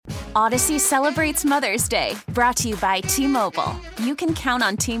Odyssey celebrates Mother's Day, brought to you by T-Mobile. You can count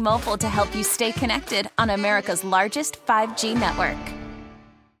on T-Mobile to help you stay connected on America's largest 5G network.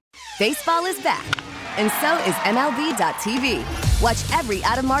 Baseball is back, and so is MLB.tv. Watch every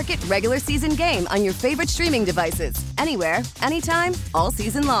out-of-market regular season game on your favorite streaming devices, anywhere, anytime, all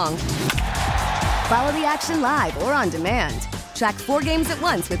season long. Follow the action live or on demand. Track 4 games at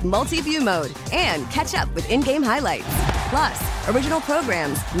once with multi-view mode and catch up with in-game highlights. Plus, original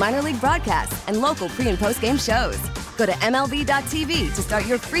programs, minor league broadcasts, and local pre- and post-game shows. Go to MLB.tv to start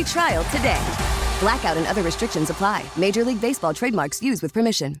your free trial today. Blackout and other restrictions apply. Major League Baseball trademarks used with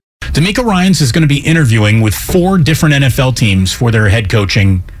permission. DeMeco Ryans is going to be interviewing with 4 different NFL teams for their head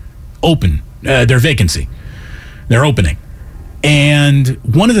coaching their vacancy, their opening. And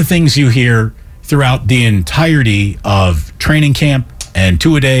one of the things you hear throughout the entirety of training camp and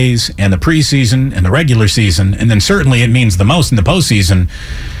two-a-days and the preseason and the regular season, and then certainly it means the most in the postseason,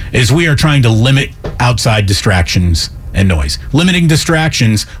 is we are trying to limit outside distractions and noise. Limiting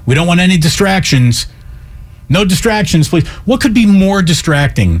distractions. We don't want any distractions. No distractions, please. What could be more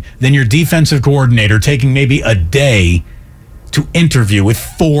distracting than your defensive coordinator taking maybe a day to interview with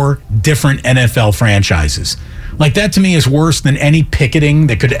 4 different NFL franchises? Like, that to me is worse than any picketing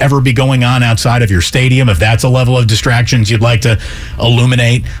that could ever be going on outside of your stadium, if that's a level of distractions you'd like to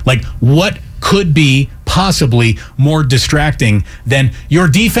illuminate. Like, what could be possibly more distracting than your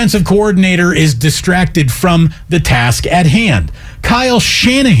defensive coordinator is distracted from the task at hand? Kyle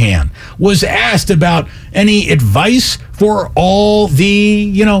Shanahan was asked about any advice for all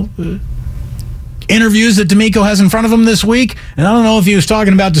the, interviews that DeMeco has in front of him this week. And I don't know if he was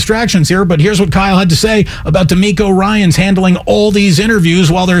talking about distractions here, but here's what Kyle had to say about DeMeco Ryans handling all these interviews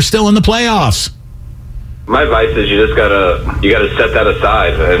while they're still in the playoffs. My advice is you gotta set that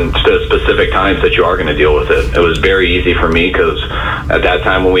aside and to specific times that you are going to deal with it. It was very easy for me because at that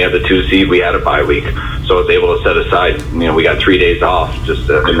time when we had the 2 seed, we had a bye week. So I was able to set aside, we got 3 days off just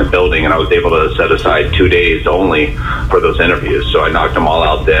in the building, and I was able to set aside 2 days only for those interviews. So I knocked them all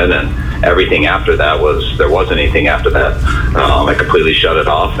out then, and everything after that there wasn't anything after that. I completely shut it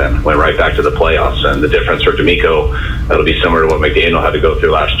off and went right back to the playoffs. And the difference for DeMeco, that'll be similar to what McDaniel had to go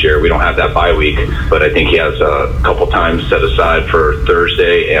through last year. We don't have that bye week, but I think he has a couple times set aside for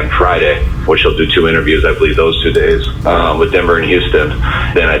Thursday and Friday, which he'll do 2 interviews, I believe, those 2 days with Denver and Houston.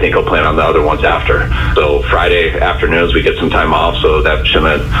 Then I think he'll plan on the other ones after. So Friday afternoons we get some time off, so that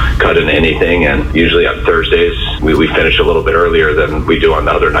shouldn't cut into anything. And usually on Thursdays we finish a little bit earlier than we do on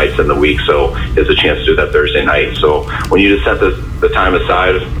the other nights in the week, so there's a chance to do that Thursday night. So when you just set the time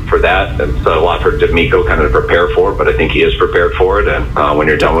aside for that, it's a lot for DeMeco kind of to prepare for, but I think he is prepared for it. And when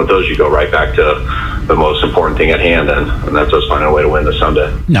you're done with those, you go right back to the most important thing at hand, and that's us finding a way to win this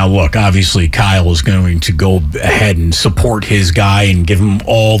Sunday. Now, look, obviously Kyle is going to go ahead and support his guy and give him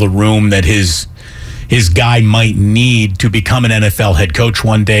all the room that his guy might need to become an NFL head coach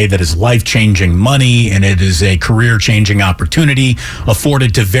one day. That is life-changing money, and it is a career-changing opportunity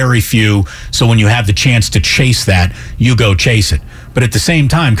afforded to very few. So when you have the chance to chase that, you go chase it. But at the same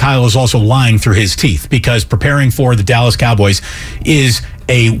time, Kyle is also lying through his teeth, because preparing for the Dallas Cowboys is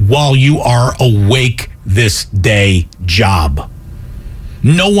a while you are awake this day job.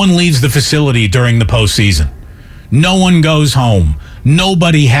 No one leaves the facility during the postseason. No one goes home.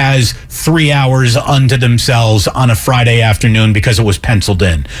 Nobody has 3 hours unto themselves on a Friday afternoon because it was penciled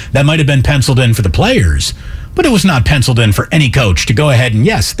in. That might have been penciled in for the players, but it was not penciled in for any coach to go ahead and,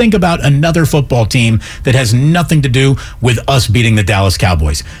 yes, think about another football team that has nothing to do with us beating the Dallas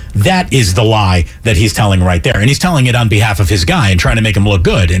Cowboys. That is the lie that he's telling right there. And he's telling it on behalf of his guy and trying to make him look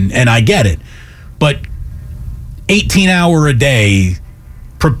good. And I get it. But 18-hour-a-day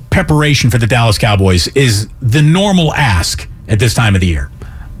preparation for the Dallas Cowboys is the normal ask at this time of the year.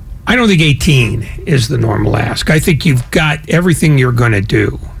 I don't think 18 is the normal ask. I think you've got everything you're going to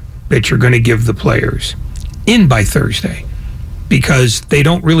do that you're going to give the players in by Thursday, because they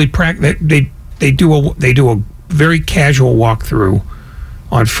don't really practice. They do a very casual walkthrough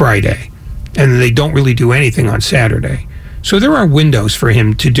on Friday, and they don't really do anything on Saturday. So there are windows for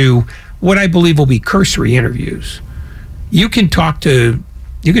him to do what I believe will be cursory interviews. You can talk to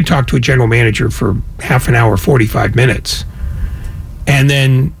a general manager for half an hour, 45 minutes, and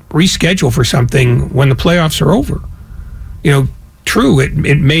then reschedule for something when the playoffs are over. True, it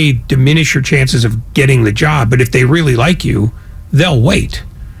may diminish your chances of getting the job, but if they really like you, they'll wait.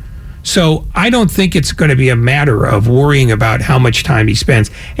 So I don't think it's going to be a matter of worrying about how much time he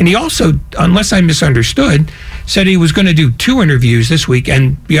spends. And he also, unless I misunderstood, said he was going to do 2 interviews this week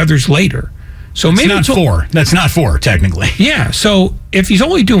and the others later. So maybe it's not 4. That's not 4, technically. Yeah, so if he's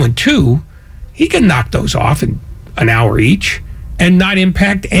only doing 2, he can knock those off in an hour each. and not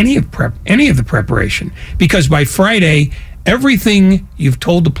impact any of the preparation. Because by Friday, everything you've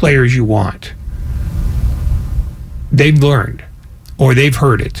told the players you want, they've learned or they've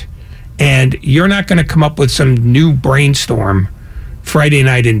heard it. And you're not going to come up with some new brainstorm Friday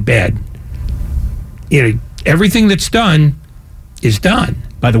night in bed. Everything that's done is done.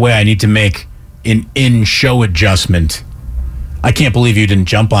 By the way, I need to make an in-show adjustment. I can't believe you didn't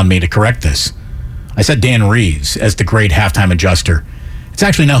jump on me to correct this. I said Dan Reeves as the great halftime adjuster. It's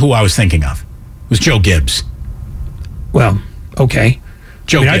actually not who I was thinking of. It was Joe Gibbs. Well, okay.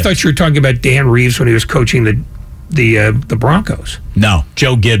 Gibbs. I thought you were talking about Dan Reeves when he was coaching the Broncos. No,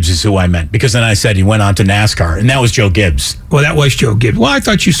 Joe Gibbs is who I meant, because then I said he went on to NASCAR, and that was Joe Gibbs. Well, that was Joe Gibbs. Well, I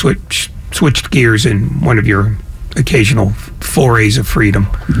thought you switched gears in one of your occasional forays of freedom.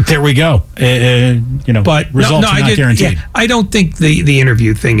 There we go. But results are not guaranteed. Yeah, I don't think the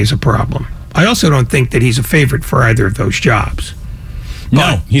interview thing is a problem. I also don't think that he's a favorite for either of those jobs.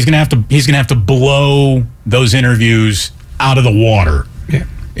 No, he's gonna have to blow those interviews out of the water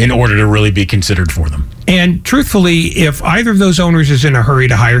in order to really be considered for them. And truthfully, if either of those owners is in a hurry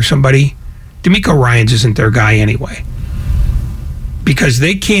to hire somebody, DeMeco Ryans isn't their guy anyway. Because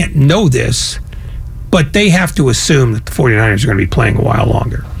they can't know this, but they have to assume that the 49ers are going to be playing a while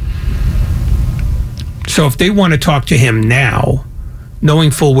longer. So if they want to talk to him now,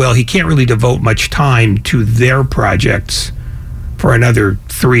 knowing full well he can't really devote much time to their projects for another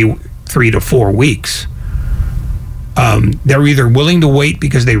three to 4 weeks, they're either willing to wait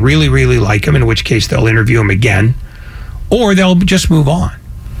because they really, really like him, in which case they'll interview him again, or they'll just move on.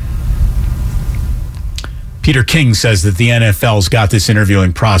 Peter King says that the NFL's got this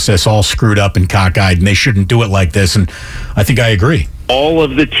interviewing process all screwed up and cockeyed, and they shouldn't do it like this, and I think I agree. All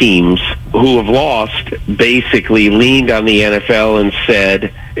of the teams who have lost basically leaned on the NFL and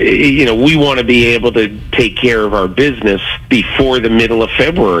said, we want to be able to take care of our business before the middle of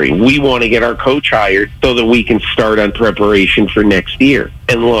February. We want to get our coach hired so that we can start on preparation for next year.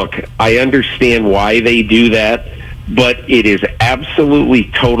 And look, I understand why they do that, but it is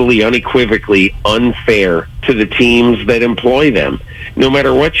absolutely, totally, unequivocally unfair to the teams that employ them. No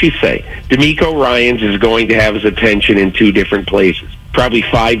matter what you say, DeMeco Ryans is going to have his attention in 2 different places, probably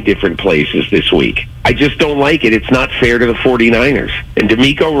 5 different places this week. I just don't like it. It's not fair to the 49ers. And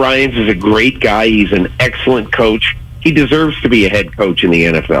DeMeco Ryans is a great guy. He's an excellent coach. He deserves to be a head coach in the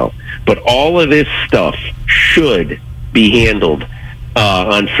NFL. But all of this stuff should be handled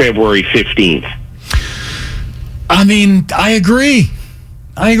on February 15th. I mean, I agree.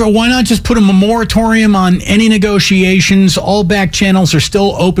 Why not just put a moratorium on any negotiations? All back channels are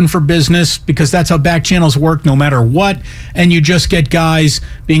still open for business because that's how back channels work no matter what. And you just get guys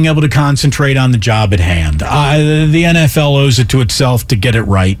being able to concentrate on the job at hand. The NFL owes it to itself to get it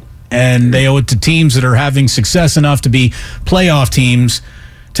right. And they owe it to teams that are having success enough to be playoff teams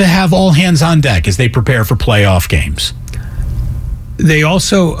to have all hands on deck as they prepare for playoff games. They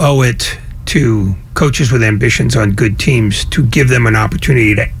also owe it to coaches with ambitions on good teams to give them an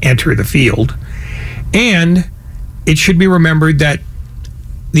opportunity to enter the field. And it should be remembered that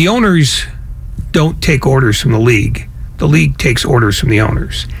the owners don't take orders from the league. The league takes orders from the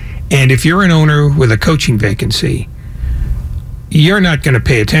owners. And if you're an owner with a coaching vacancy, you're not going to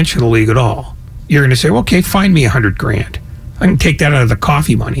pay attention to the league at all. You're going to say, well, okay, find me $100,000. I can take that out of the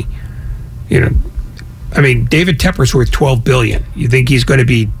coffee money. David Tepper's worth $12 billion. You think he's going to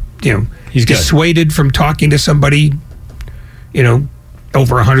be, he's dissuaded from talking to somebody,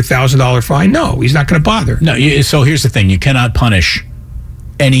 over $100,000 fine? No, he's not going to bother. No. So here's the thing: you cannot punish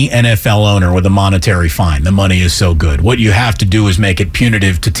any NFL owner with a monetary fine. The money is so good. What you have to do is make it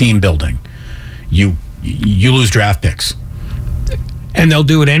punitive to team building. You lose draft picks, and they'll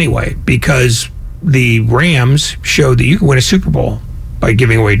do it anyway because the Rams showed that you can win a Super Bowl by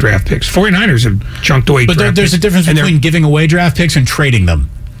giving away draft picks. 49ers have chunked away draft picks. But there's a difference between giving away draft picks and trading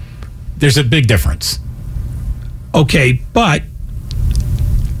them. There's a big difference. Okay, but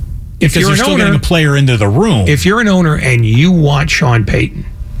if you're still getting a player into the room. If you're an owner and you want Sean Payton,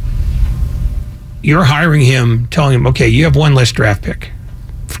 you're hiring him, telling him, okay, you have one less draft pick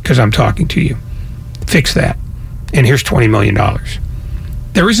because I'm talking to you. Fix that. And here's $20 million.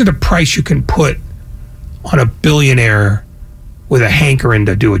 There isn't a price you can put on a billionaire with a hankering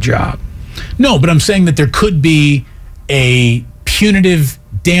to do a job. No, but I'm saying that there could be a punitive,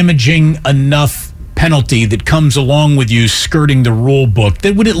 damaging enough penalty that comes along with you skirting the rule book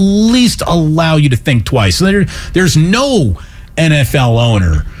that would at least allow you to think twice. There's no NFL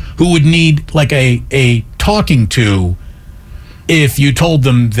owner who would need like a talking to if you told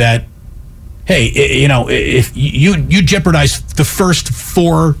them that, hey, if you jeopardize the first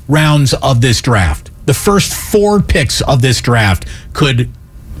 4 rounds of this draft. the first 4 picks of this draft could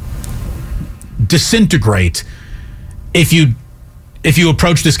disintegrate if you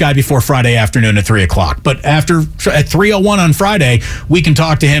approach this guy before Friday afternoon at 3 o'clock. But at 3:01 on Friday, we can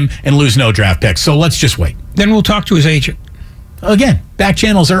talk to him and lose no draft picks. So let's just wait. Then we'll talk to his agent. Again, back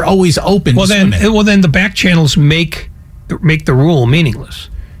channels are always open. Well, then the back channels make the rule meaningless.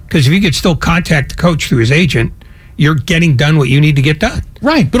 Because if you could still contact the coach through his agent, you're getting done what you need to get done.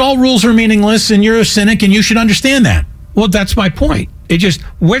 Right, but all rules are meaningless, and you're a cynic, and you should understand that. Well, that's my point. It just,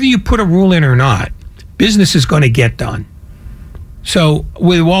 whether you put a rule in or not, business is going to get done. So,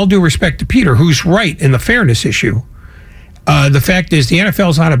 with all due respect to Peter, who's right in the fairness issue, the fact is the NFL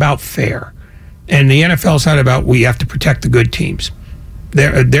is not about fair. And the NFL is not about we have to protect the good teams.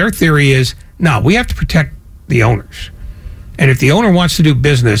 Their theory is, no, we have to protect the owners. And if the owner wants to do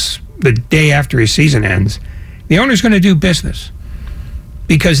business the day after his season ends, the owner's going to do business.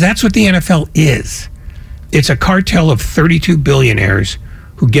 Because that's what the NFL is. It's a cartel of 32 billionaires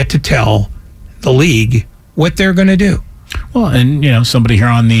who get to tell the league what they're going to do. Well, and, somebody here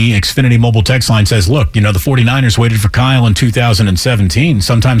on the Xfinity mobile text line says, look, the 49ers waited for Kyle in 2017.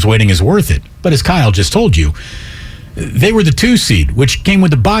 Sometimes waiting is worth it. But as Kyle just told you, they were the 2 seed, which came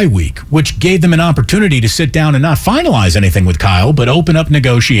with the bye week, which gave them an opportunity to sit down and not finalize anything with Kyle, but open up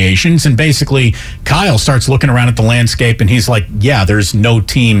negotiations. And basically, Kyle starts looking around at the landscape, and he's like, yeah, there's no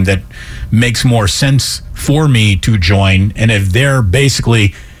team that makes more sense for me to join. And if they're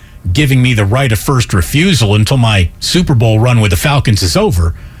basically giving me the right of first refusal until my Super Bowl run with the Falcons is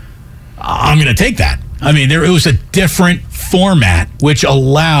over, I'm going to take that. I mean, it was a different format, which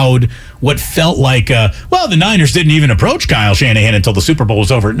allowed what felt like, the Niners didn't even approach Kyle Shanahan until the Super Bowl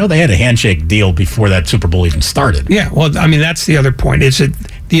was over. No, they had a handshake deal before that Super Bowl even started. Yeah, well, I mean, that's the other point.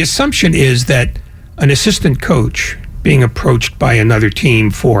 The assumption is that an assistant coach being approached by another team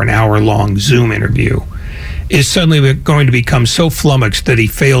for an hour-long Zoom interview is suddenly going to become so flummoxed that he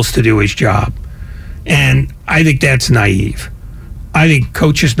fails to do his job. And I think that's naive. I think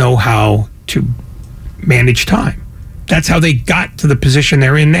coaches know how to manage time. That's how they got to the position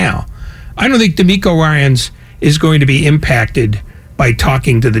they're in now. I don't think DeMeco Ryans is going to be impacted by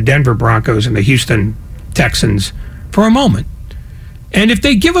talking to the Denver Broncos and the Houston Texans for a moment. And if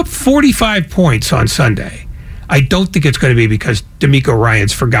they give up 45 points on Sunday, I don't think it's going to be because DeMeco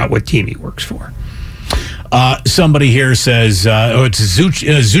Ryans forgot what team he works for. Somebody here says, it's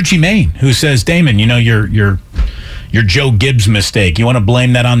Zucci Maine, who says, Damon, your Joe Gibbs mistake, you want to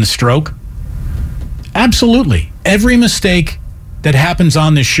blame that on the stroke? Absolutely. Every mistake that happens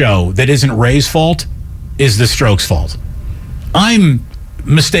on this show that isn't Ray's fault is the stroke's fault. I'm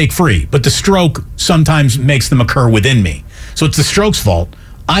mistake-free, but the stroke sometimes makes them occur within me. So it's the stroke's fault.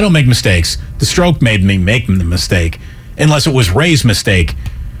 I don't make mistakes. The stroke made me make the mistake, unless it was Ray's mistake,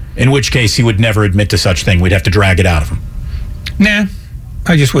 in which case he would never admit to such thing. We'd have to drag it out of him. Nah,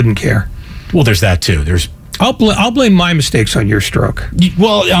 I just wouldn't care. Well, there's that too. I'll blame my mistakes on your stroke.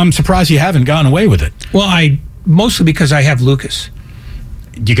 Well, I'm surprised you haven't gotten away with it. Well, mostly because I have Lucas.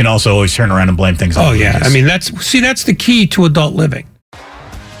 You can also always turn around and blame things on Lucas. I mean, that's the key to adult living.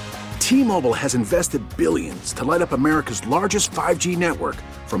 T-Mobile has invested billions to light up America's largest 5G network,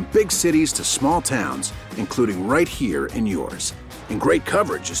 from big cities to small towns, including right here in yours. And great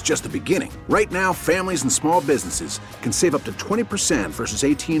coverage is just the beginning. Right now, families and small businesses can save up to 20% versus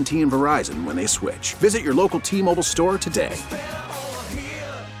AT&T and Verizon when they switch. Visit your local T-Mobile store today.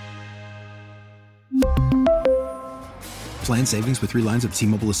 Plan savings with 3 lines of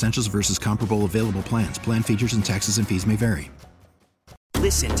T-Mobile Essentials versus comparable available plans. Plan features and taxes and fees may vary.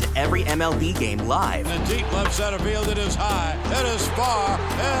 Listen to every MLB game live. In the deep left center field, it is high, it is far,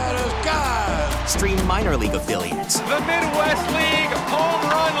 it is gone. Stream minor league affiliates. The Midwest League home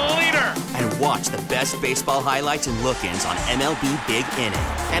run leader. And watch the best baseball highlights and look-ins on MLB Big Inning.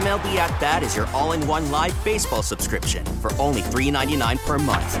 MLB At Bat is your all-in-one live baseball subscription for only $3.99 per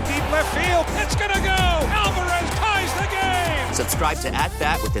month. Deep left field, it's gonna go. Alvarez ties the game. Subscribe to At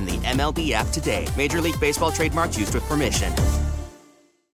Bat within the MLB app today. Major League Baseball trademarks used with permission.